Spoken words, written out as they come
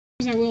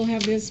I will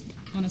have this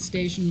on a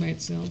station by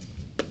itself.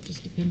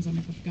 Just depends on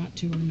if I've got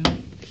to or not.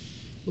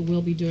 But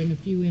we'll be doing a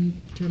few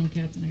internal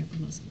cats and upper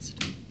muscles.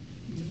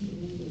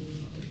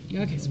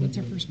 Okay, so what's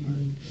our first part?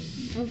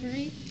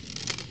 Ovary.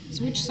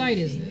 So which side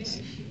is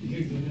this?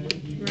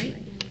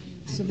 Right.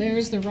 So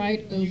there's the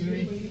right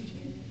ovary.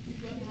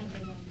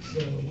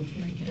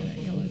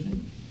 Yellow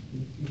thing.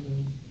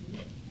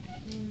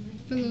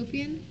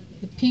 Fallopian.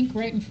 The pink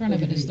right in front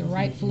of it is the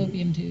right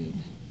fallopian tube.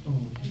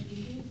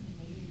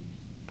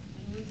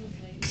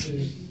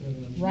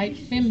 Right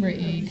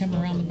fimbriae come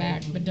around the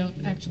back, but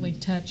don't actually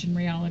touch in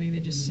reality. They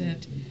just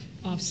sit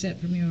offset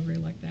from the ovary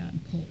like that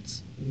and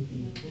pulse.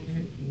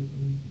 Okay.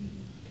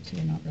 So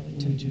they're not really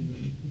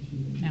touching.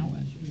 Now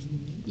what?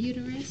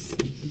 Uterus.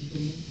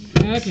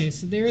 Okay,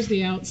 so there's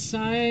the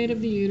outside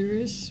of the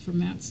uterus from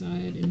that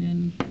side, and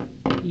then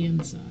the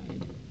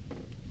inside.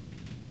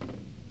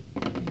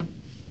 Okay.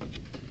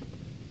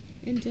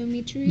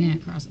 Endometrium. Yeah,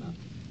 cross it off.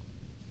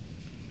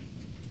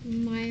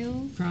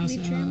 Cross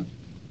it Myometrium. off.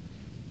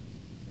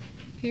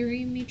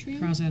 Perimetrium.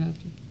 Cross that off.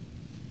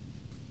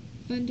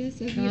 Fundus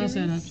of Cross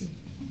that uterus. off.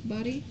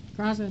 Body.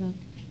 Cross that off.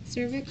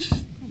 Cervix.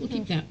 We'll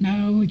keep that.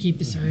 No, we keep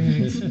the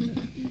cervix.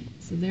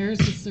 So there's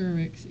the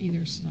cervix,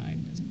 either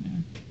side, doesn't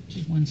matter.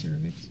 Just one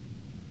cervix.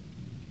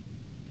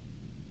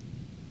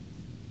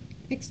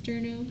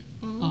 External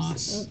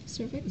Os. of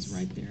cervix. It's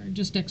right there.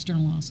 Just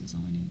external os is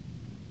all I need.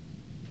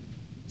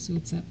 So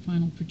it's that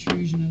final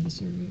protrusion of the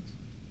cervix.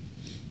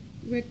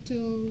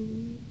 Rectal.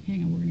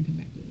 Hang on, we're going to come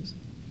back to this.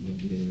 We'll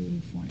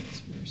do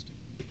fornix first.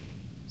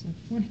 Is that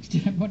fornix?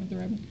 Did I point at the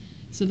right one?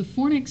 So the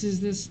fornix is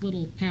this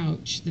little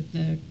pouch that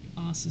the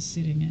os is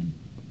sitting in.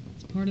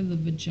 It's part of the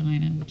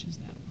vagina, which is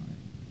that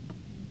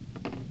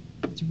part.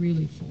 It's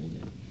really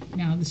folded.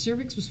 Now, the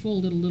cervix was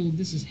folded a little.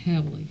 This is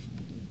heavily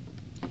folded.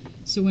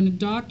 So when a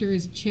doctor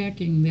is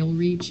checking, they'll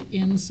reach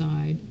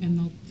inside and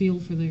they'll feel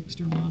for the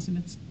external os, and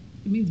it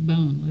means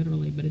bone,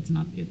 literally, but it's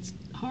not. It's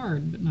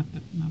hard, but not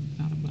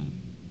above.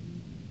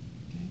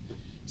 Okay.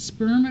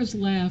 Sperm is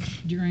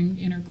left during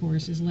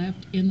intercourse, is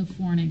left in the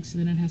fornix,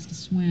 then it has to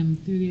swim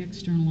through the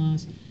external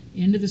os,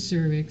 into the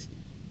cervix,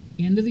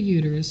 into the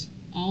uterus,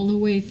 all the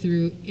way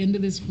through into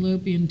this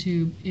fallopian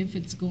tube if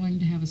it's going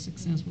to have a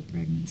successful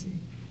pregnancy.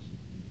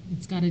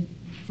 It's got to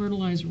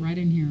fertilize right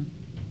in here.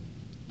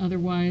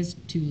 Otherwise,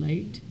 too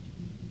late,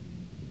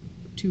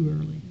 too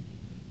early,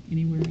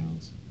 anywhere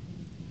else.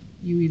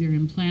 You either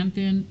implant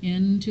them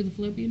into the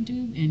fallopian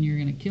tube and you're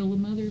going to kill the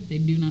mother. If they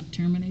do not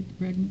terminate the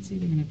pregnancy,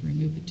 they're going to have to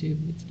remove the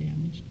tube if it's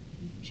damaged.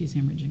 She's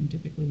hemorrhaging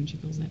typically when she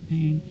feels that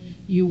pain.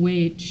 You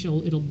wait,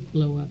 it'll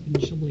blow up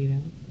and she'll bleed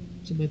out.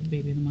 So both the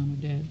baby and the mom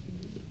are dead.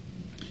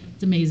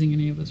 It's amazing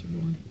any of us are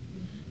born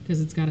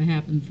because it's got to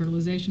happen.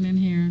 Fertilization in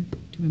here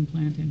to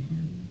implant in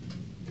here.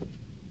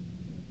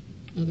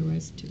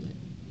 Otherwise, too late.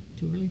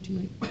 Too early, too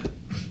late.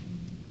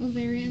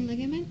 Ovarian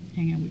ligament.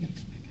 Hang on, we got to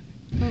come back.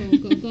 Oh,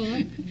 go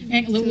up.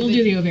 We'll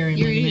do the ovarian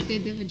You ligament.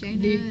 did the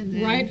vagina. The and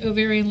then right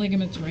ovarian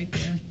ligament's right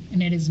there,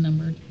 and it is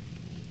numbered.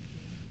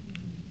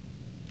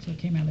 So it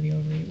came out of the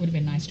ovary. It would have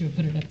been nice to have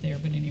put it up there,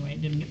 but anyway,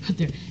 it didn't get put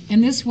there.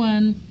 And this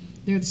one,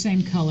 they're the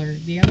same color.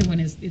 The other one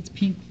it's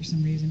pink for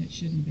some reason. It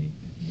shouldn't be,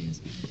 but it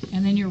is.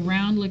 And then your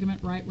round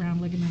ligament, right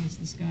round ligament is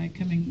this guy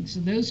coming. So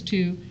those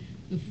two,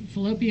 the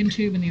fallopian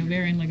tube and the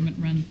ovarian ligament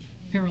run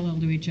parallel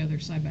to each other,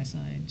 side by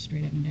side,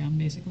 straight up and down,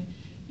 basically.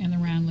 And the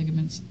round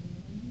ligaments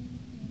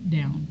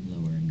down,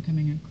 lower, and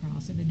coming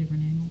across at a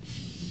different angle.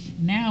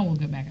 Now we'll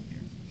go back up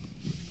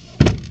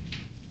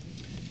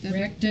here.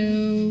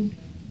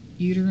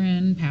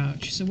 Recto-uterine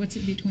pouch. So what's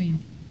it between?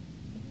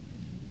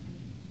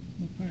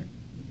 What part?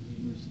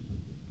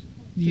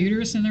 The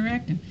uterus and the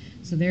rectum.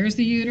 So there's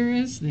the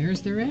uterus,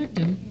 there's the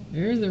rectum,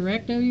 there's the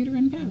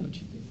recto-uterine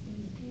pouch.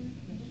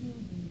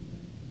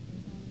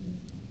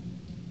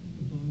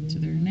 So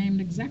they're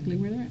named exactly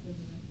where they're at.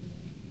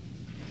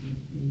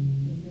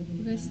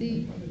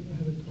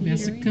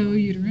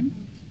 Vesico-uterine.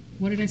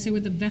 What did I say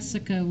what the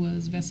vesica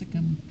was?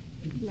 Vesicum.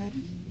 bladder.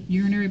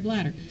 Urinary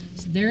bladder.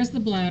 So there's the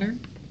bladder,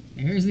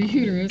 there's the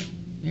uterus,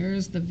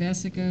 there's the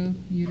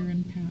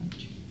vesico-uterine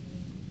pouch.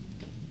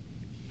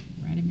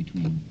 Right in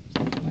between.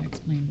 So that's why I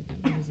explained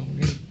what that was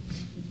already.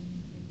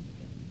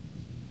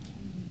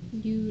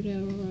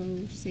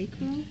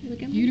 Uterosacral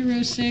ligament.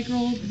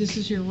 Uterosacral, this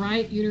is your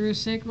right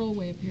uterosacral,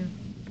 way up here.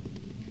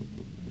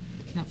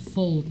 That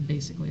fold,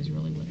 basically, is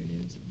really what it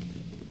is.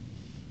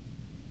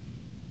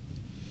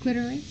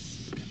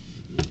 Clitoris.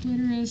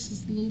 Clitoris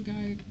is the little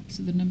guy,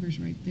 so the number's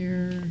right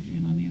there,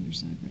 and on the other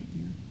side right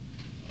there.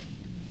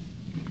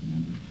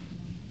 Remember.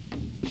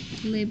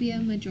 Labia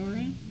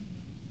majora.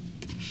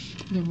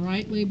 The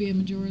right labia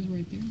majora is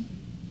right there.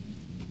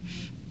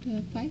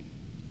 The 5.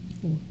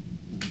 4.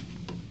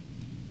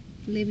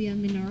 Labia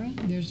minora.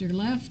 There's your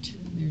left,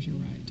 there's your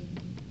right.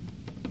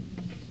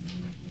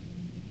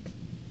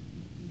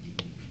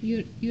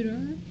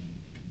 Ureter.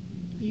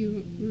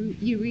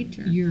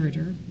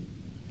 Ureter.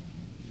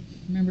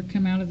 Remember,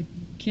 come out of the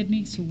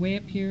kidney, so way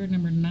up here,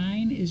 number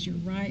 9 is your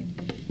right.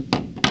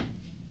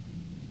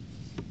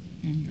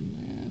 And your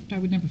left. I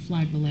would never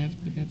flag the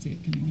left, but that's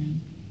it coming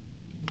in.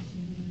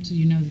 So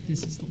you know that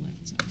this is the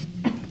left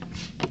side.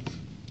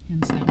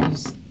 Hence that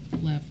was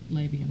left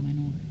labia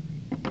minora.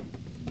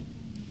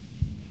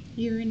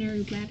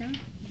 Urinary bladder.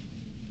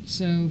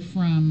 So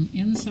from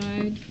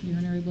inside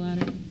urinary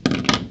bladder,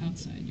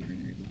 outside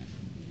urinary bladder.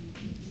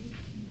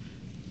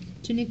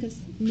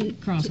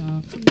 Cross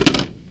off.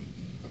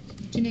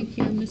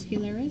 Tunicula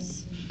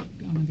muscularis.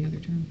 On with the other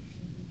term.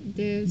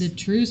 There's The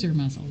detrusor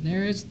muscle.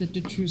 There is the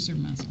detrusor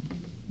muscle.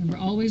 Remember,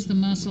 always the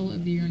muscle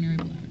of the urinary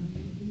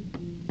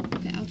bladder.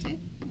 the outside.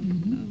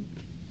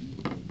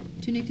 Mm-hmm.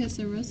 Tunica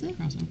serosa.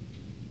 Cross off.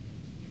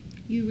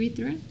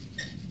 Urethra.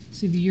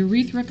 See, the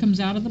urethra comes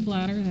out of the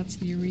bladder. That's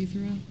the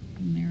urethra.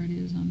 And there it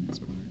is on this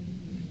part.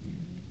 Right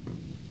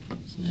there.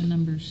 So the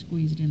number's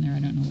squeezed in there. I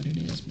don't know what it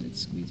is, but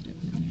it's squeezed up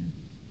in there.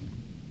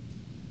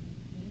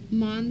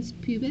 Mons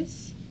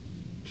pubis.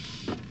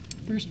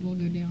 First, we'll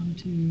go down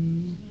to,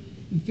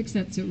 and fix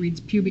that so it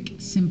reads pubic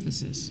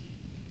symphysis.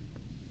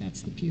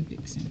 That's the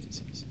pubic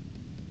symphysis.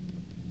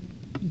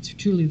 It's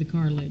truly the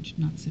cartilage,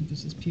 not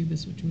symphysis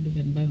pubis, which would have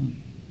been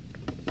bone.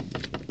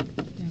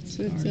 That's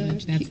So the it's a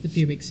cartilage. That's the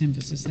pubic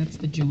symphysis. That's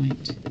the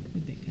joint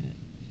that they cut.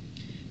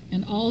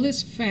 And all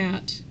this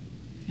fat,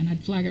 and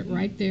I'd flag it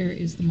right there,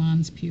 is the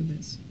mons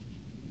pubis.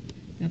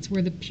 That's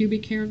where the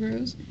pubic hair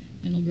grows,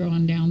 and it'll grow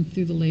on down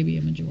through the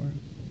labia majora.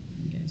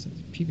 Okay, so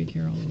it's pubic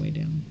hair all the way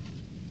down.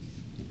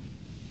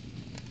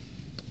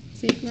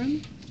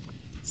 Sacrum.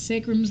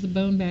 Sacrum's the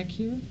bone back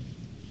here.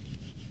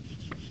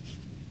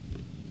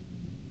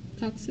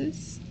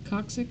 Coccyx.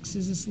 Coccyx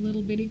is this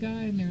little bitty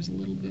guy, and there's a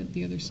little bit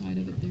the other side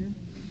of it there.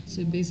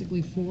 So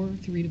basically 4,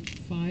 3 to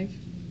 5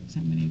 is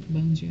how many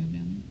bones you have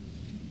down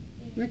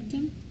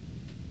Rectum.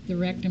 there.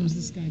 The rectum is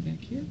this guy back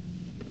here,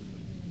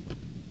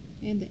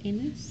 And the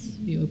anus.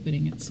 the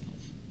opening itself.